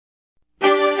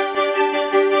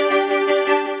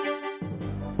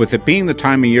With it being the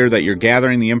time of year that you're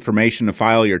gathering the information to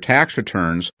file your tax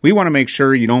returns, we want to make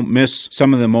sure you don't miss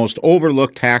some of the most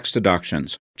overlooked tax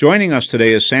deductions. Joining us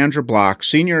today is Sandra Block,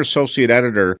 Senior Associate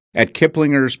Editor at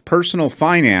Kiplinger's Personal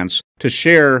Finance, to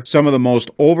share some of the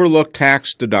most overlooked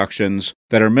tax deductions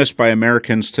that are missed by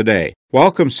Americans today.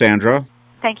 Welcome, Sandra.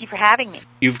 Thank you for having me.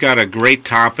 You've got a great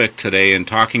topic today in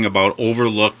talking about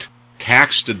overlooked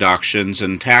tax deductions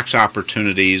and tax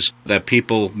opportunities that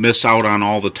people miss out on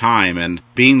all the time. And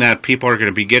being that people are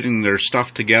going to be getting their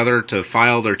stuff together to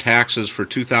file their taxes for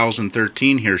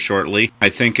 2013 here shortly, I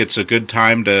think it's a good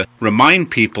time to remind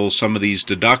people some of these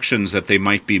deductions that they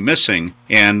might be missing.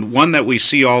 And one that we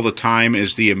see all the time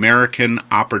is the American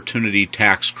Opportunity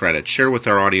Tax Credit. Share with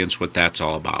our audience what that's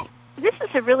all about. This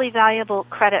is a really valuable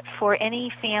credit for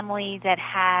any family that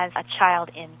has a child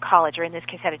in college, or in this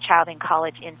case had a child in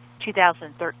college in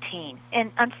 2013.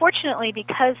 And unfortunately,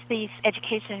 because these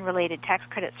education-related tax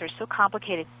credits are so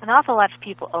complicated, an awful lot of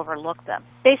people overlook them.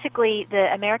 Basically,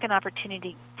 the American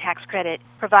Opportunity Tax Credit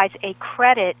provides a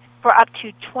credit for up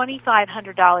to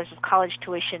 $2,500 of college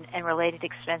tuition and related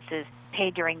expenses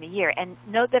paid during the year. And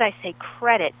note that I say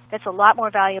credit. That's a lot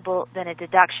more valuable than a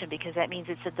deduction, because that means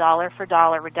it's a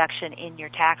dollar-for-dollar reduction in your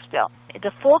tax bill.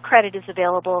 The full credit is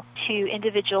available to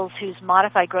individuals whose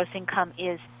modified gross income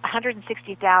is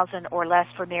 $160,000 or less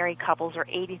for married couples, or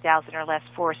 $80,000 or less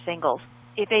for singles.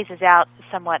 It phases out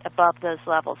somewhat above those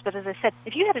levels. But as I said,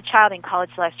 if you had a child in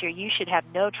college last year, you should have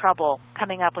no trouble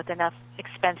coming up with enough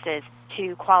expenses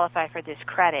to qualify for this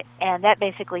credit. And that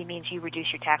basically means you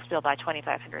reduce your tax bill by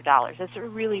 $2,500. That's a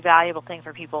really valuable thing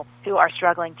for people who are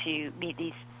struggling to meet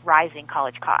these rising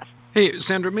college costs. Hey,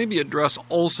 Sandra, maybe address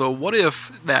also, what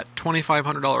if that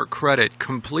 $2,500 credit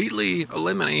completely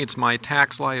eliminates my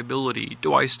tax liability?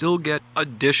 Do I still get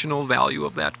additional value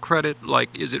of that credit?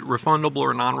 Like, is it refundable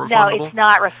or non-refundable? No, it's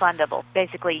not refundable.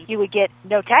 Basically, you would get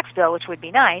no tax bill, which would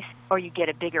be nice, or you get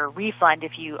a bigger refund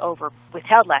if you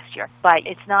withheld last year. But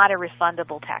it's not a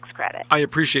refundable tax credit. I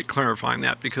appreciate clarifying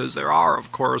that, because there are,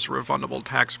 of course, refundable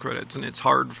tax credits, and it's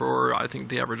hard for, I think,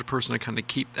 the average person to kind of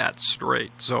keep that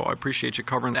straight. So I appreciate you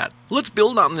covering that. Let's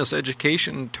build on this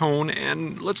education tone,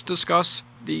 and let's discuss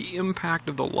the impact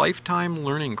of the Lifetime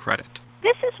Learning Credit.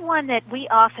 This is one that we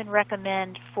often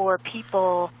recommend for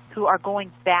people who are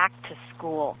going back to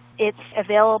school. It's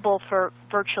available for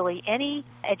virtually any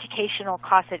educational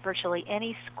cost at virtually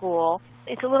any school.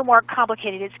 It's a little more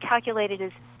complicated. It's calculated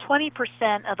as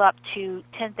 20% of up to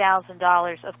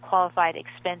 $10,000 of qualified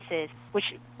expenses, which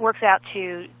works out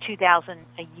to $2,000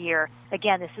 a year.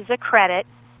 Again, this is a credit.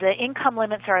 The income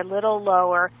limits are a little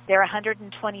lower. They're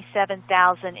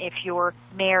 $127,000 if you're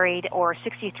married, or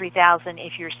 $63,000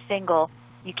 if you're single.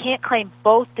 You can't claim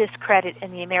both this credit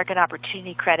and the American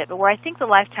Opportunity Credit, but where I think the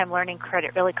Lifetime Learning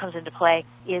Credit really comes into play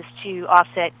is to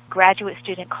offset graduate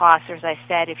student costs, or as I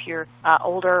said, if you're an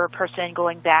older person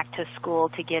going back to school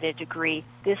to get a degree.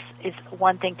 This is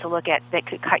one thing to look at that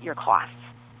could cut your costs.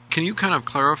 Can you kind of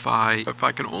clarify, if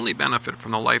I can only benefit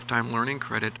from the Lifetime Learning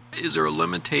Credit, is there a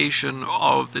limitation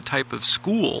of the type of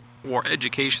school or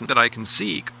education that I can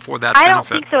seek for that benefit? I don't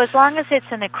think so. As long as it's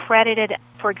an accredited,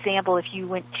 for example, if you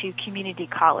went to community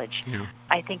college,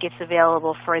 I think it's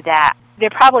available for that. There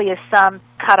probably is some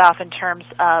cutoff in terms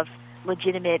of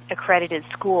legitimate accredited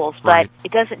schools, but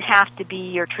it doesn't have to be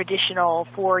your traditional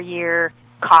 4-year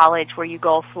college where you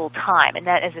go full time. And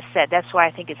that, as I said, that's why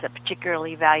I think it's a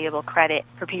particularly valuable credit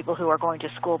for people who are going to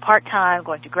school part-time,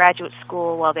 going to graduate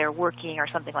school while they're working, or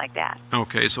something like that.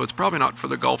 Okay, so it's probably not for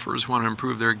the golfers who want to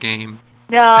improve their game.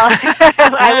 No,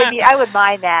 I would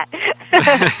mind that.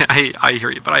 I hear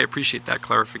you, but I appreciate that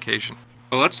clarification.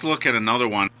 Well, let's look at another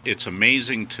one. It's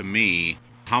amazing to me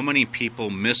how many people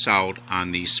miss out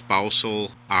on the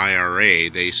spousal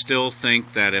IRA. They still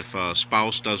think that if a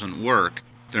spouse doesn't work,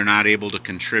 they're not able to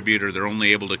contribute, or they're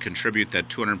only able to contribute that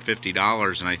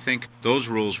 $250. And I think those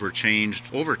rules were changed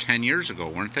over 10 years ago,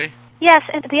 weren't they? Yes,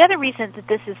 and the other reason that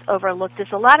this is overlooked is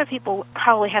a lot of people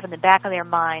probably have in the back of their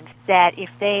minds that if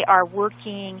they are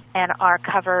working and are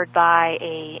covered by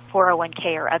a 401k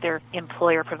or other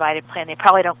employer-provided plan, they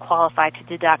probably don't qualify to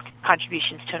deduct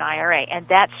contributions to an IRA. And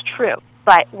that's true.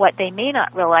 But what they may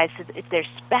not realize is if their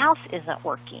spouse isn't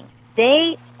working,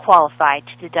 they qualify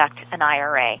to deduct an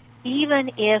IRA, even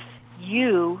if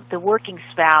you, the working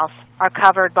spouse, are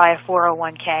covered by a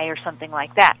 401k or something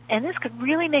like that. And this could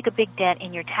really make a big dent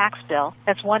in your tax bill.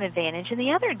 That's one advantage. And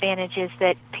the other advantage is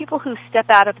that people who step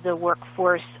out of the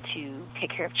workforce to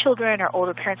take care of children or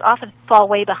older parents often fall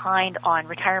way behind on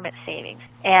retirement savings.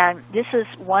 And this is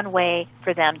one way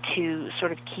for them to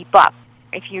sort of keep up.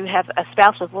 If you have a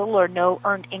spouse with little or no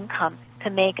earned income, to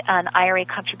make an IRA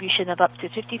contribution of up to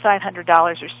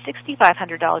 $5,500 or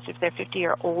 $6,500 if they're 50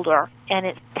 or older. And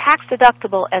it's tax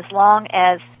deductible as long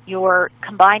as your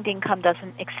combined income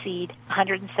doesn't exceed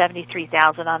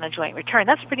 $173,000 on a joint return.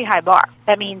 That's a pretty high bar.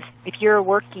 That means if you're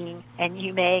working and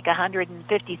you make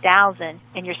 $150,000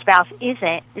 and your spouse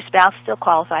isn't, your spouse still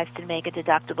qualifies to make a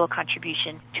deductible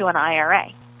contribution to an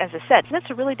IRA. As I said, that's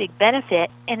a really big benefit,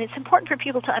 and it's important for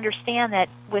people to understand that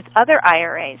with other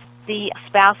IRAs, the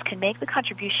spouse can make the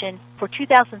contribution for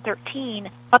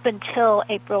 2013 up until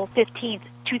April 15th,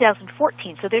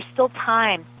 2014. So there's still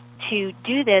time to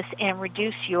do this and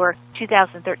reduce your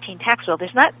 2013 tax bill.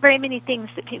 There's not very many things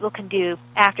that people can do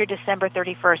after December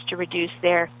 31st to reduce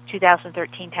their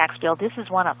 2013 tax bill. This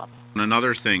is one of them. And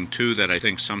another thing, too, that I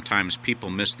think sometimes people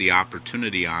miss the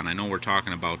opportunity on, I know we're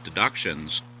talking about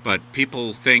deductions, but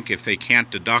people think if they can't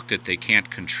deduct it, they can't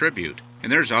contribute.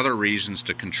 And there's other reasons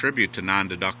to contribute to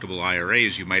non-deductible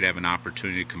IRAs. You might have an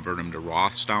opportunity to convert them to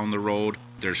Roths down the road.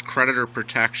 There's creditor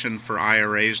protection for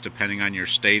IRAs. Depending on your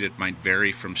state, it might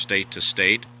vary from state to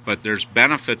state. But there's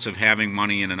benefits of having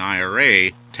money in an IRA,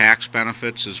 tax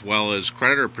benefits as well as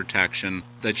creditor protection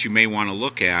that you may want to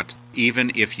look at,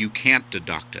 even if you can't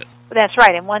deduct it. That's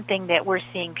right, and one thing that we're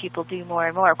seeing people do more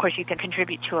and more, of course, you can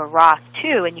contribute to a Roth,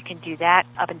 too, and you can do that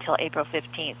up until April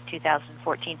 15th,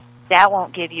 2014. That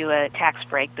won't give you a tax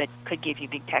break, but could give you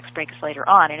big tax breaks later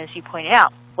on. And as you pointed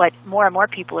out, what more and more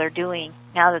people are doing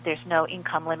now that there's no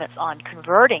income limits on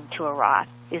converting to a Roth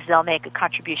is they'll make a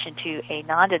contribution to a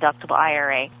non-deductible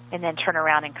IRA and then turn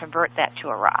around and convert that to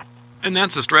a Roth. And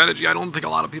that's a strategy I don't think a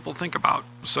lot of people think about.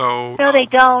 No, they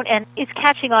don't, and it's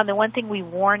catching on. The one thing we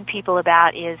warn people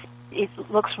about is it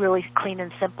looks really clean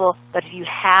and simple, but if you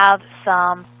have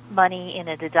some money in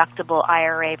a deductible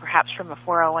IRA, perhaps from a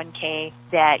 401k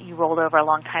that you rolled over a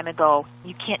long time ago,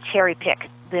 you can't cherry pick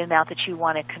the amount that you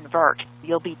want to convert.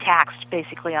 You'll be taxed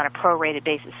basically on a prorated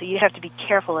basis, so you have to be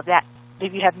careful of that.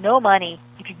 If you have no money,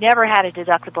 if you've never had a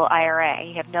deductible IRA,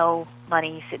 you have no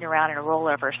money sitting around in a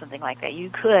rollover or something like that, you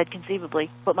could conceivably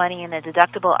put money in a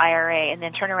deductible IRA and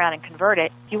then turn around and convert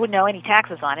it. You wouldn't owe any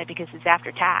taxes on it because it's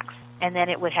after tax, and then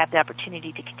it would have the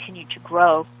opportunity to continue to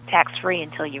grow tax-free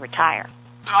until you retire.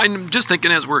 I'm just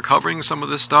thinking as we're covering some of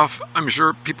this stuff, I'm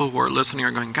sure people who are listening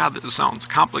are going, God, this sounds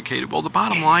complicated. Well, the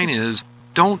bottom line is,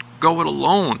 don't go it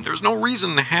alone. There's no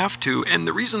reason to have to, and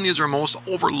the reason these are most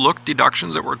overlooked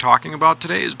deductions that we're talking about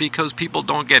today is because people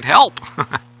don't get help.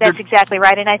 That's exactly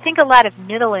right, and I think a lot of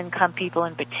middle-income people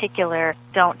in particular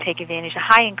don't take advantage.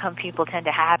 High-income people tend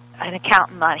to have an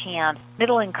accountant on hand.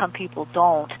 Middle-income people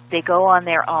don't. They go on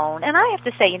their own, and I have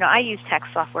to say, I use tax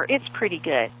software. It's pretty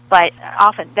good, but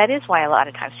often that is why a lot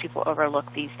of times people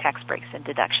overlook these tax breaks and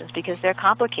deductions because they're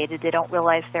complicated. They don't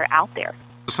realize they're out there.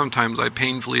 Sometimes I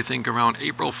painfully think around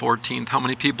April 14th how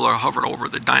many people are hovered over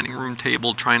the dining room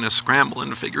table trying to scramble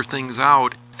and figure things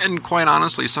out. And quite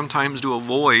honestly, sometimes to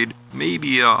avoid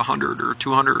maybe $100 or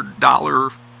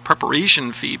 $200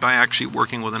 preparation fee by actually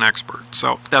working with an expert.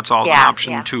 So that's also an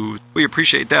option too. We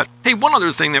appreciate that. Hey, one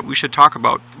other thing that we should talk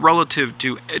about relative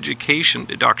to education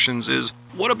deductions is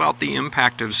what about the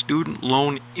impact of student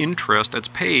loan interest that's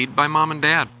paid by mom and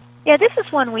dad? Yeah, this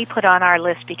is one we put on our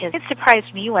list because it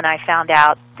surprised me when I found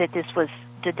out that this was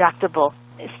deductible.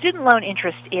 Student loan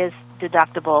interest is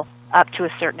deductible up to a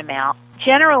certain amount.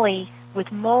 Generally,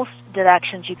 with most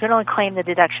deductions, you can only claim the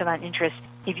deduction on interest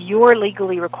if you're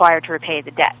legally required to repay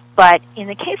the debt. But in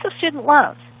the case of student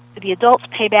loans, the adults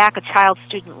pay back a child's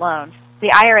student loans. The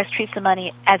IRS treats the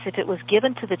money as if it was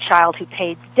given to the child who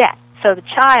paid the debt. So the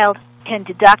child can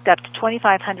deduct up to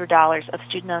 $2,500 of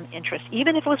student loan interest,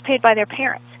 even if it was paid by their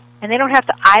parents. And they don't have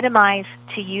to itemize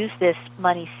to use this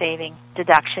money-saving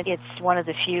deduction. It's one of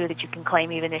the few that you can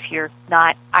claim even if you're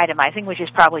not itemizing, which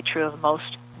is probably true of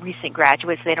most recent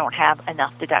graduates. They don't have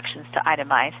enough deductions to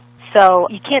itemize. So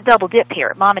you can't double dip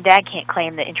here. Mom and dad can't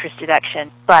claim the interest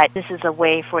deduction, but this is a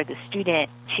way for the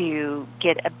student to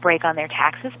get a break on their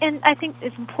taxes. And I think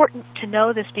it's important to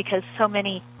know this because so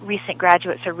many recent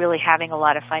graduates are really having a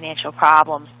lot of financial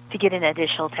problems. To get an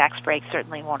additional tax break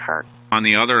certainly won't hurt. On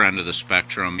the other end of the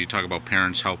spectrum, you talk about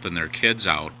parents helping their kids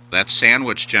out. That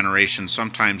sandwich generation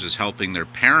sometimes is helping their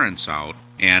parents out.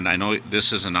 And I know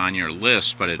this isn't on your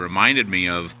list, but it reminded me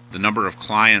of the number of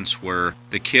clients where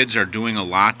the kids are doing a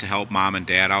lot to help mom and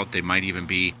dad out. They might even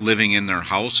be living in their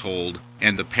household,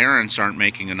 and the parents aren't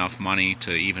making enough money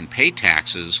to even pay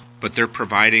taxes, but they're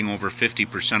providing over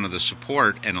 50% of the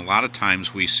support, and a lot of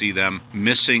times we see them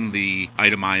missing the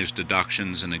itemized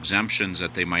deductions and exemptions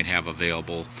that they might have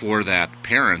available for that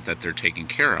parent that they're taking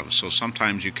care of. So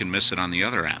sometimes you can miss it on the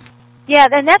other end. Yeah,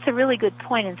 and that's a really good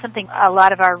point, and something a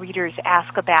lot of our readers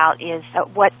ask about is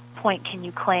at what point can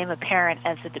you claim a parent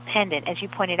as a dependent? As you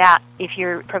pointed out, if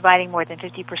you're providing more than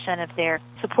 50% of their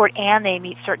support and they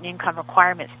meet certain income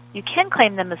requirements, you can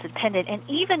claim them as a dependent. And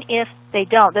even if they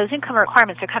don't, those income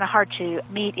requirements are kind of hard to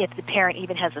meet if the parent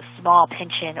even has a small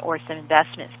pension or some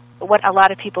investments. But what a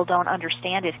lot of people don't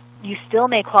understand is you still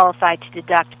may qualify to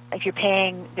deduct if you're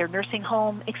paying their nursing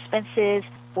home expenses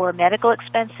or medical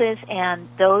expenses, and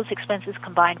those expenses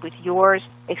combined with yours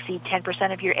exceed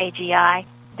 10% of your AGI,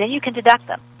 then you can deduct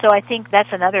them. So I think that's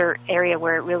another area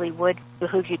where it really would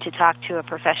behoove you to talk to a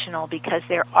professional, because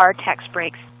there are tax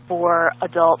breaks for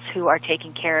adults who are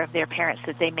taking care of their parents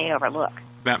that they may overlook.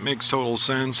 That makes total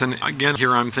sense. And again,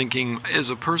 here I'm thinking, as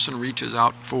a person reaches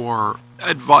out for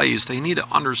advice, they need to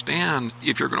understand,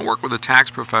 if you're going to work with a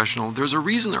tax professional, there's a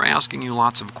reason they're asking you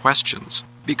lots of questions,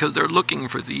 because they're looking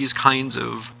for these kinds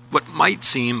of what might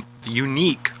seem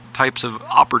unique types of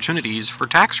opportunities for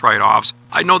tax write-offs.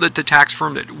 I know that the tax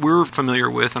firm that we're familiar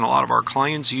with and a lot of our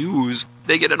clients use,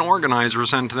 they get an organizer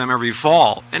sent to them every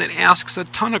fall, and it asks a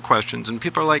ton of questions, and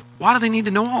people are like, why do they need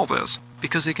to know all this?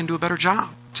 Because they can do a better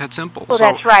job. It's that simple. Well,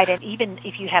 that's right. And even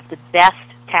if you have the best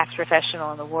tax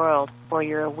professional in the world, or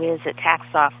you're a whiz at tax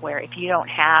software, if you don't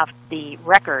have the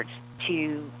records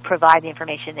to provide the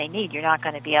information they need, you're not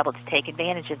going to be able to take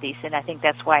advantage of these. And I think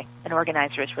that's why an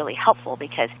organizer is really helpful,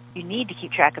 because you need to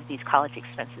keep track of these college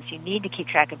expenses. You need to keep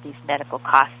track of these medical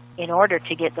costs in order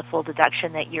to get the full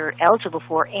deduction that you're eligible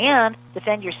for and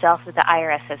defend yourself if the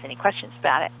IRS has any questions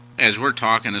about it. As we're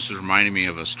talking, this is reminding me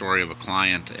of a story of a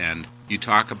client, and you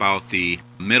talk about the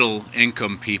middle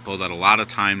income people that a lot of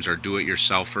times are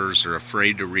do-it-yourselfers, are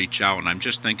afraid to reach out. And I'm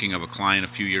just thinking of a client a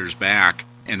few years back,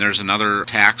 and there's another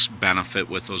tax benefit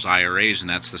with those IRAs, and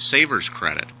that's the Savers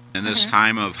Credit. In this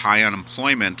time of high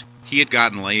unemployment, he had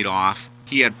gotten laid off.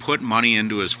 He had put money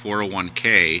into his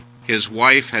 401k. His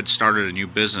wife had started a new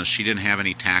business. She didn't have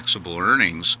any taxable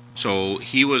earnings. So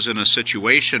he was in a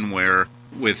situation where,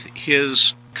 with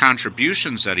his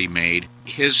contributions that he made,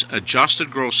 his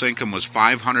adjusted gross income was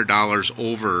 $500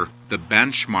 over the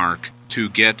benchmark to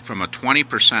get from a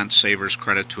 20% Savers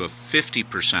Credit to a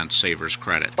 50% Savers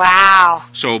Credit. Wow.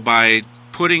 So by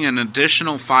putting an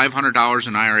additional $500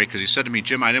 in IRA, because he said to me,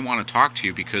 Jim, I didn't want to talk to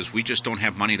you because we just don't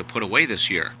have money to put away this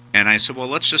year. And I said, well,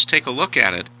 let's just take a look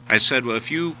at it. I said, well, if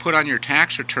you put on your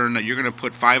tax return that you're going to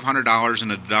put $500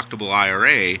 in a deductible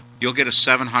IRA, you'll get a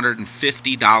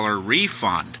 $750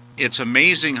 refund. It's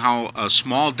amazing how a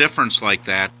small difference like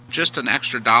that, just an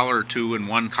extra dollar or two in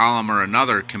one column or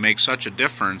another, can make such a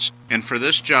difference. And for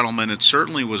this gentleman, it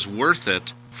certainly was worth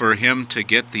it for him to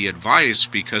get the advice,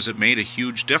 because it made a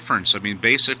huge difference. I mean,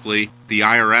 basically, the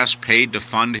IRS paid to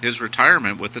fund his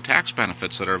retirement with the tax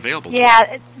benefits that are available to him.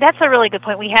 Yeah, that's a really good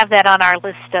point. We have that on our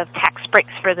list of tax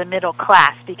breaks for the middle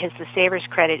class, because the Savers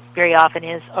Credit very often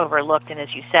is overlooked. And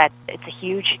as you said, it's a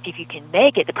huge, if you can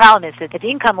make it. The problem is that the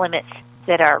income limits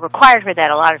that are required for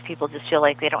that, a lot of people just feel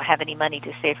like they don't have any money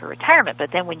to save for retirement.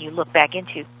 But then when you look back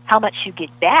into how much you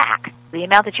get back, the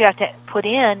amount that you have to put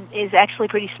in is actually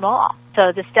pretty small.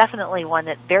 So this is definitely one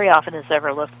that very often is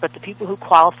overlooked, but the people who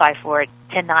qualify for it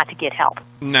tend not to get help.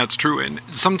 And that's true. And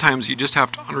sometimes you just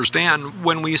have to understand,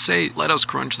 when we say, let us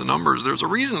crunch the numbers, there's a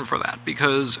reason for that.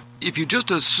 Because if you just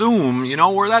assume, you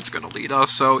know where that's going to lead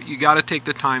us. So you got to take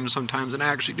the time sometimes and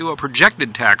actually do a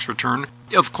projected tax return.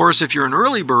 Of course, if you're an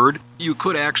early bird, you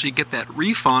could actually get that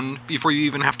refund before you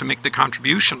even have to make the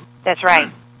contribution. That's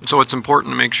right. So it's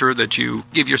important to make sure that you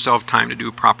give yourself time to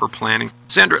do proper planning.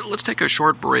 Sandra, let's take a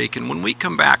short break, and when we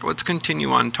come back, let's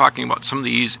continue on talking about some of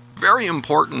these very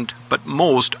important but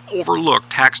most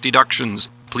overlooked tax deductions.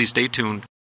 Please stay tuned.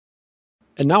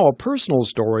 And now a personal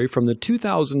story from the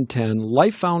 2010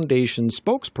 Life Foundation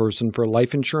spokesperson for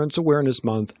Life Insurance Awareness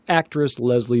Month, actress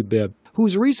Leslie Bibb,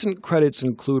 whose recent credits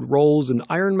include roles in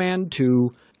Iron Man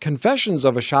 2, Confessions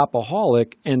of a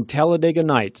Shopaholic, and Talladega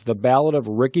Nights, The Ballad of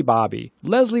Ricky Bobby.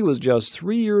 Leslie was just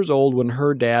 3 years old when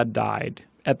her dad died.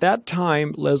 At that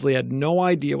time, Leslie had no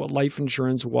idea what life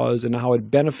insurance was and how it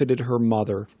benefited her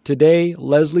mother. Today,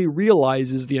 Leslie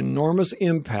realizes the enormous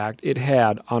impact it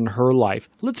had on her life.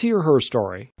 Let's hear her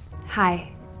story.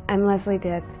 Hi, I'm Leslie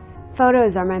Bibb.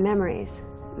 Photos are my memories.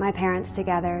 My parents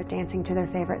together, dancing to their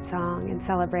favorite song and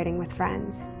celebrating with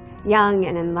friends. Young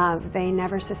and in love, they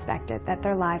never suspected that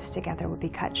their lives together would be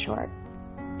cut short.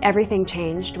 Everything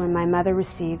changed when my mother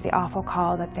received the awful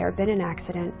call that there had been an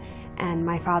accident and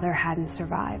my father hadn't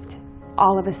survived.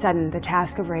 All of a sudden, the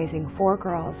task of raising 4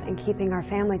 girls and keeping our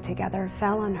family together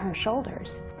fell on her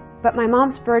shoulders. But my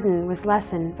mom's burden was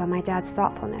lessened by my dad's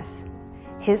thoughtfulness.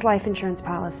 His life insurance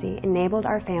policy enabled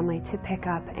our family to pick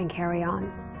up and carry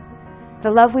on.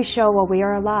 The love we show while we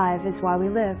are alive is why we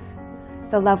live.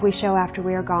 The love we show after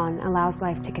we are gone allows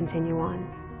life to continue on.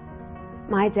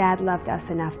 My dad loved us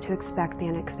enough to expect the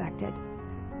unexpected.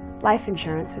 Life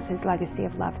insurance was his legacy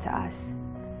of love to us.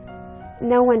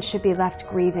 No one should be left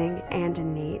grieving and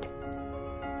in need.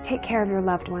 Take care of your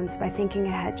loved ones by thinking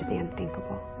ahead to the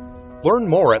unthinkable. Learn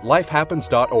more at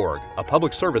lifehappens.org, a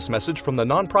public service message from the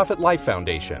nonprofit Life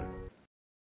Foundation.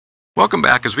 Welcome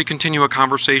back as we continue a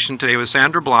conversation today with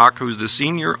Sandra Block, who's the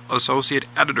Senior Associate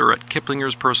Editor at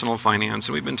Kiplinger's Personal Finance.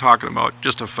 And we've been talking about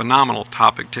just a phenomenal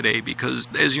topic today because,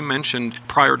 as you mentioned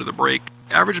prior to the break,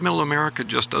 average middle America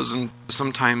just doesn't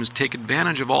sometimes take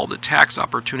advantage of all the tax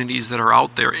opportunities that are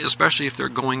out there, especially if they're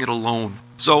going it alone.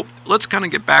 So let's kind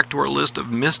of get back to our list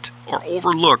of missed or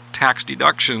overlooked tax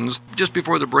deductions. Just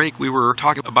before the break, we were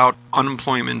talking about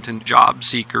unemployment and job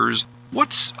seekers.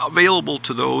 What's available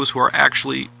to those who are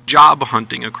actually job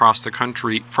hunting across the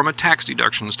country from a tax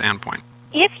deduction standpoint?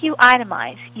 If you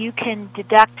itemize, you can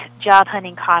deduct job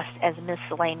hunting costs as a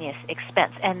miscellaneous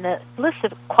expense, and the list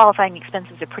of qualifying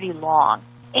expenses are pretty long.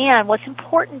 And what's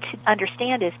important to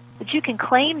understand is that you can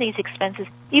claim these expenses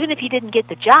even if you didn't get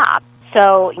the job.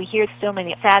 So we hear so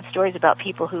many sad stories about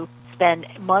people who spend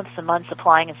months and months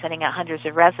applying and sending out hundreds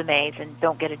of resumes and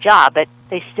don't get a job, but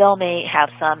they still may have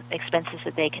some expenses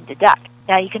that they can deduct.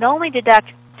 Now, you can only deduct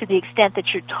to the extent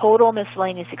that your total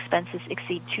miscellaneous expenses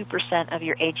exceed 2% of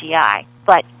your AGI.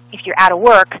 But if you're out of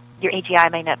work, your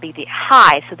AGI may not be that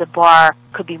high, so the bar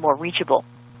could be more reachable.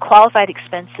 Qualified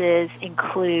expenses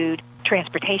include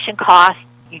transportation costs,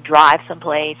 you drive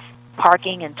someplace,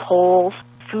 parking and tolls,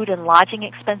 food and lodging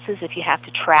expenses if you have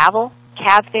to travel,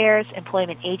 cab fares,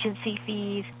 employment agency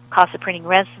fees, cost of printing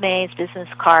resumes, business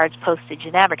cards, postage,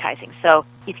 and advertising. So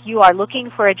if you are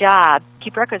looking for a job,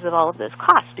 keep records of all of those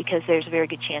costs because there's a very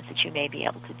good chance that you may be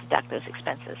able to deduct those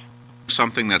expenses.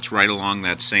 Something that's right along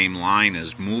that same line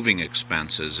is moving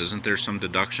expenses. Isn't there some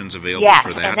deductions available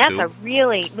for that, too?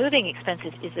 Yes, and moving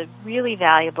expenses is a really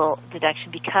valuable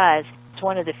deduction because it's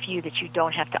one of the few that you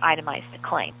don't have to itemize to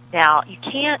claim. Now, you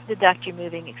can't deduct your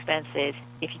moving expenses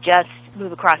if you just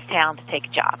move across town to take a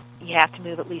job. You have to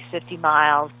move at least 50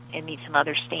 miles and meet some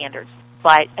other standards.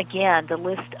 But again, the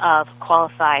list of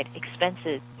qualified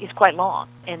expenses is quite long,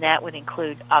 and that would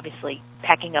include, obviously,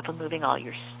 packing up and moving all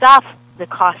your stuff, the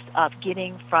cost of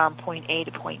getting from point A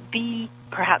to point B,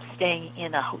 perhaps staying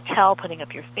in a hotel, putting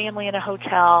up your family in a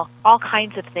hotel, all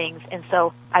kinds of things. And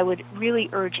so I would really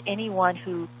urge anyone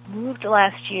who moved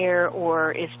last year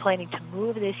or is planning to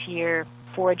move this year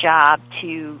for a job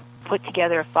to put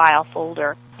together a file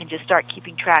folder and just start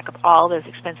keeping track of all those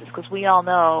expenses, because we all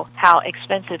know how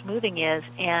expensive moving is.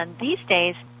 And these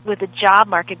days, with the job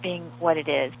market being what it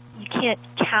is, you can't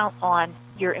count on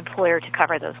your employer to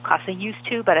cover those costs. They used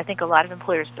to, but I think a lot of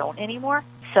employers don't anymore.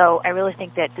 So I really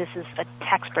think that this is a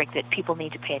tax break that people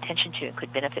need to pay attention to and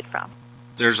could benefit from.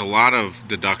 There's a lot of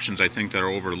deductions, I think, that are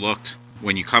overlooked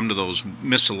when you come to those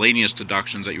miscellaneous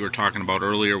deductions that you were talking about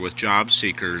earlier with job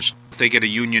seekers. If they get a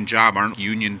union job, aren't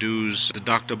union dues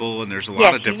deductible? And there's a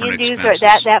lot of different expenses.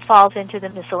 That falls into the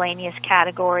miscellaneous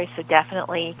category, so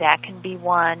definitely that can be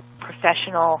one.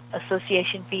 Professional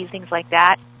association fees, things like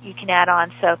that, you can add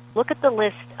on. So look at the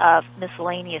list of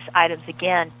miscellaneous items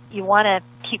again. You want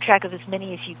to keep track of as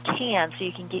many as you can so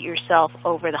you can get yourself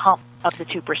over the hump of the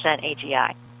 2%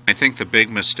 AGI. I think the big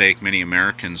mistake many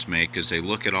Americans make is they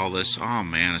look at all this, oh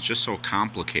man, it's just so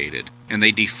complicated, and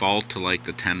they default to like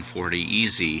the 1040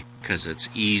 easy because it's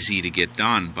easy to get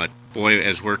done. But boy,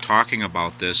 as we're talking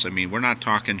about this, I mean, we're not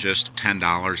talking just $10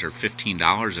 or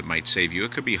 $15 it might save you.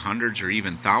 It could be hundreds or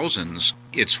even thousands.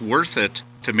 It's worth it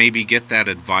to maybe get that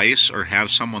advice or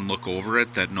have someone look over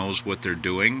it that knows what they're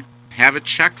doing. Have it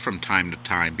checked from time to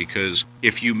time, because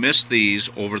if you miss these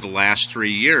over the last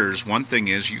 3 years, one thing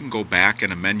is you can go back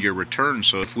and amend your return.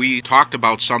 So if we talked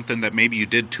about something that maybe you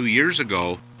did 2 years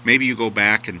ago, maybe you go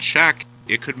back and check,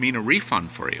 it could mean a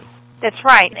refund for you. That's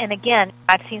right. And again,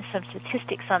 I've seen some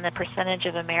statistics on the percentage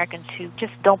of Americans who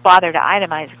just don't bother to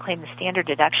itemize and claim the standard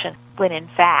deduction, when in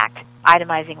fact,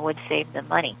 itemizing would save them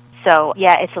money. So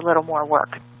yeah, it's a little more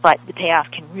work, but the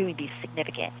payoff can really be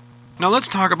significant. Now let's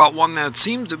talk about one that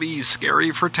seems to be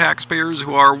scary for taxpayers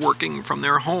who are working from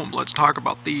their home. Let's talk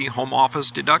about the home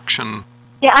office deduction.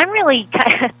 Yeah, I'm really,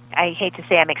 I hate to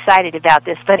say I'm excited about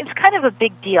this, but it's kind of a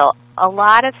big deal. A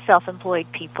lot of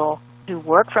self-employed people who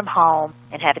work from home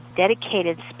and have a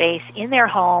dedicated space in their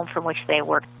home from which they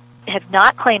work have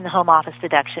not claimed the home office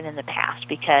deduction in the past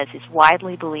because it's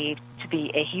widely believed to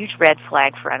be a huge red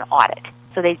flag for an audit.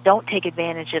 So they don't take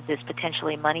advantage of this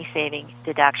potentially money-saving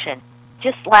deduction.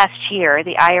 Just last year,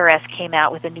 the IRS came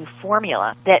out with a new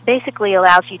formula that basically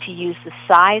allows you to use the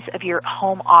size of your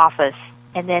home office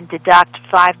and then deduct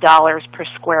 $5 per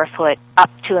square foot up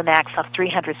to a max of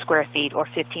 300 square feet or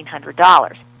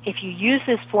 $1,500. If you use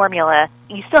this formula,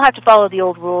 you still have to follow the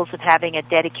old rules of having a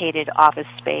dedicated office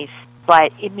space,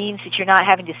 but it means that you're not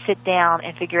having to sit down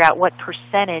and figure out what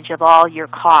percentage of all your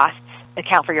costs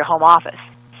account for your home office.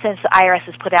 Since the IRS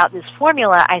has put out this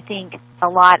formula, I think a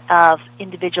lot of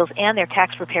individuals and their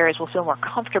tax preparers will feel more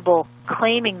comfortable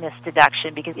claiming this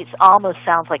deduction because it almost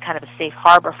sounds like kind of a safe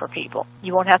harbor for people.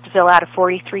 You won't have to fill out a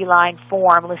 43-line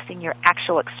form listing your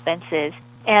actual expenses.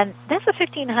 And that's a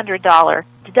 $1,500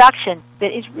 deduction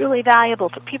that is really valuable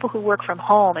for people who work from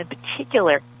home in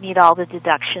particular, need all the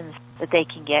deductions that they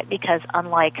can get because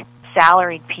unlike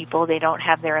salaried people, they don't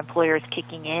have their employers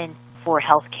kicking in for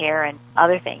health care and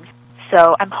other things.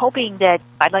 So I'm hoping that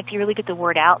I'd like to really get the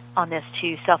word out on this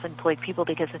to self-employed people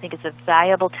because I think it's a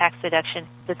valuable tax deduction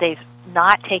that they've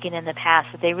not taken in the past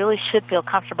that they really should feel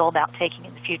comfortable about taking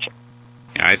in the future.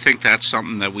 Yeah, I think that's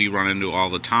something that we run into all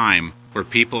the time where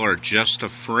people are just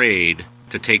afraid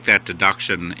to take that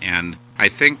deduction. And I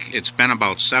think it's been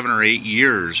about 7 or 8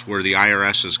 years where the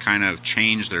IRS has kind of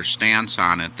changed their stance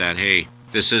on it that, hey,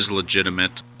 this is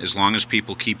legitimate. As long as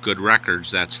people keep good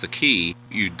records, that's the key.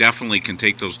 You definitely can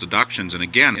take those deductions. And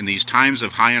again, in these times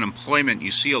of high unemployment,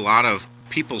 you see a lot of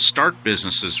people start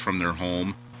businesses from their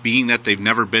home. Being that they've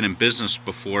never been in business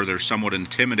before, they're somewhat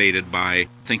intimidated by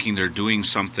thinking they're doing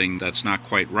something that's not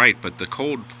quite right. But the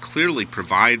code clearly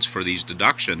provides for these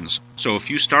deductions. So if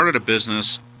you started a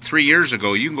business 3 years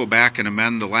ago, you can go back and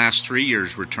amend the last 3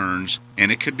 years' returns,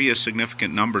 and it could be a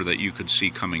significant number that you could see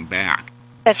coming back.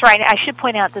 That's right. I should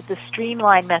point out that the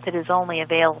streamlined method is only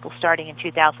available starting in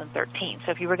 2013.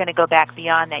 So if you were going to go back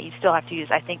beyond that, you still have to use,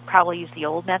 I think, probably use the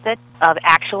old method of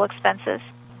actual expenses.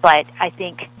 But I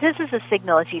think this is a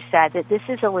signal, as you said, that this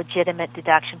is a legitimate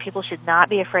deduction. People should not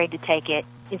be afraid to take it.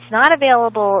 It's not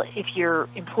available if you're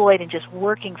employed and just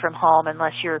working from home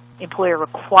unless your employer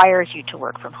requires you to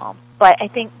work from home. But I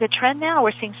think the trend now,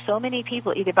 we're seeing so many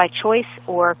people, either by choice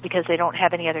or because they don't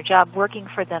have any other job, working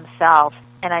for themselves.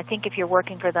 And I think if you're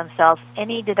working for themselves,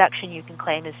 any deduction you can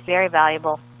claim is very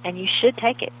valuable, and you should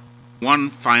take it.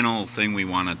 One final thing we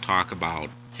want to talk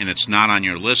about, and it's not on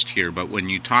your list here, but when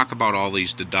you talk about all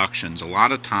these deductions, a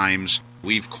lot of times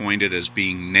we've coined it as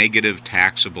being negative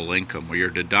taxable income, where your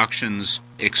deductions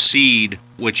exceed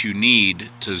what you need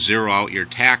to zero out your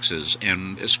taxes.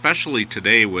 And especially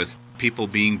today with people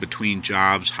being between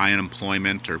jobs, high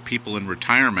unemployment, or people in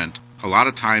retirement, a lot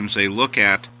of times they look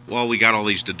at, well, we got all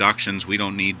these deductions, we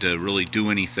don't need to really do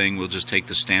anything, we'll just take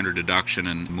the standard deduction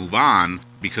and move on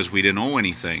because we didn't owe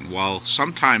anything. Well,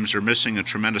 sometimes they're missing a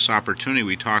tremendous opportunity.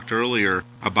 We talked earlier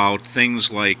about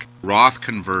things like Roth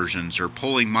conversions or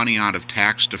pulling money out of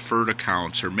tax-deferred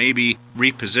accounts or maybe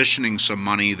repositioning some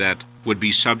money that would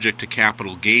be subject to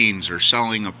capital gains or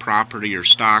selling a property or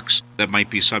stocks that might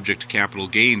be subject to capital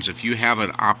gains. If you have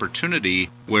an opportunity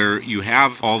where you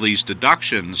have all these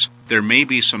deductions, there may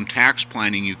be some tax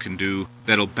planning you can do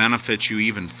that'll benefit you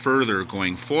even further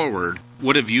going forward.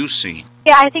 What have you seen?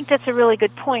 Yeah, I think that's a really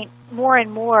good point. More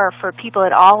and more for people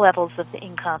at all levels of the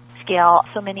income scale,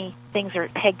 so many things are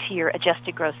pegged to your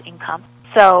adjusted gross income.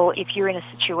 So if you're in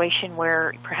a situation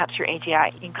where perhaps your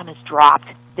AGI income has dropped,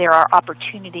 there are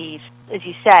opportunities, as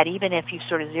you said, even if you've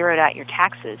sort of zeroed out your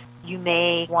taxes. You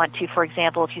may want to, for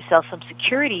example, if you sell some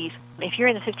securities, if you're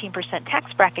in the 15%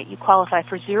 tax bracket, you qualify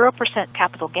for 0%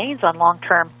 capital gains on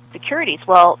long-term securities.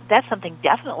 Well, that's something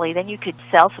definitely. Then you could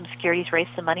sell some securities, raise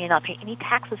some money, and not pay any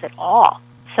taxes at all.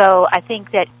 So I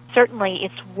think that certainly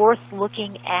it's worth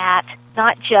looking at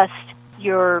not just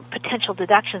your potential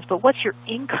deductions, but what's your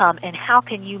income and how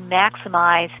can you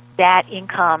maximize that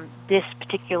income this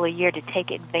particular year to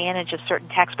take advantage of certain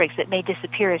tax breaks that may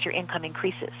disappear as your income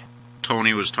increases.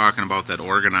 Tony was talking about that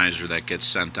organizer that gets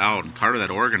sent out, and part of that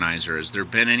organizer, has there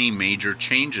been any major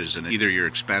changes in either your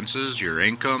expenses, your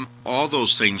income? All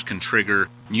those things can trigger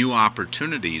new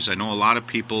opportunities. I know a lot of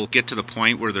people get to the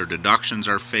point where their deductions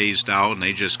are phased out and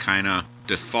they just kind of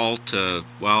default to,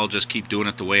 well, just keep doing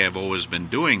it the way I've always been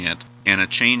doing it. And a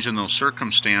change in those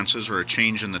circumstances or a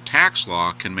change in the tax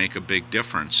law can make a big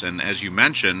difference. And as you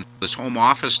mentioned, this home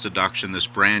office deduction, this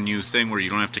brand new thing where you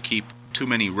don't have to keep too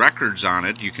many records on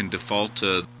it, you can default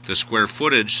to the square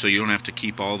footage so you don't have to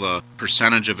keep all the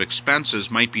percentage of expenses,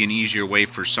 might be an easier way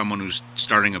for someone who's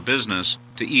starting a business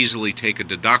to easily take a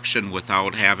deduction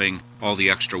without having all the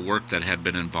extra work that had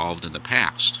been involved in the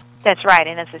past. That's right,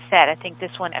 and as I said, I think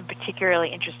this one I'm particularly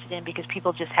interested in because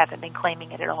people just haven't been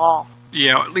claiming it at all.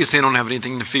 Yeah, at least they don't have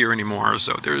anything to fear anymore,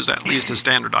 so there's at least a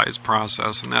standardized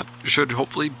process, and that should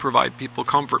hopefully provide people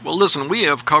comfort. Well, listen, we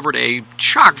have covered a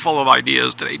chock full of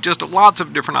ideas today, just lots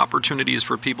of different opportunities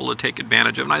for people to take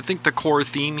advantage of, and I think the core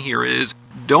theme here is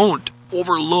don't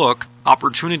overlook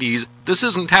opportunities. This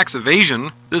isn't tax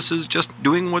evasion. This is just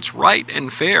doing what's right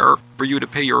and fair for you to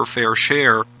pay your fair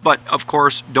share. But, of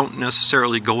course, don't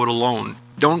necessarily go it alone.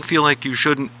 Don't feel like you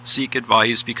shouldn't seek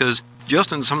advice because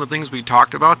just in some of the things we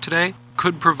talked about today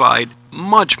could provide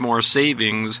much more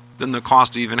savings than the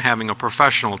cost of even having a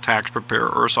professional tax preparer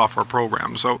or software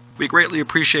program. So we greatly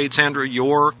appreciate, Sandra,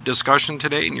 your discussion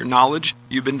today and your knowledge.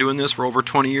 You've been doing this for over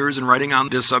 20 years and writing on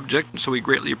this subject, so we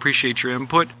greatly appreciate your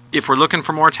input. If we're looking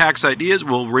for more tax ideas,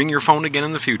 we'll ring your phone again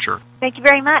in the future. Thank you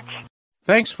very much.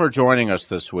 Thanks for joining us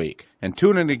this week, and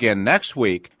tune in again next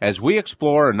week as we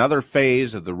explore another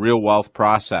phase of the Real Wealth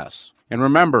process. And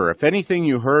remember, if anything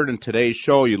you heard in today's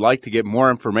show you'd like to get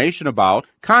more information about,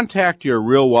 contact your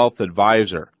Real Wealth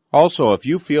advisor. Also, if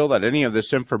you feel that any of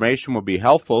this information would be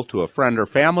helpful to a friend or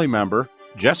family member,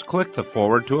 just click the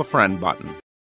Forward to a Friend button.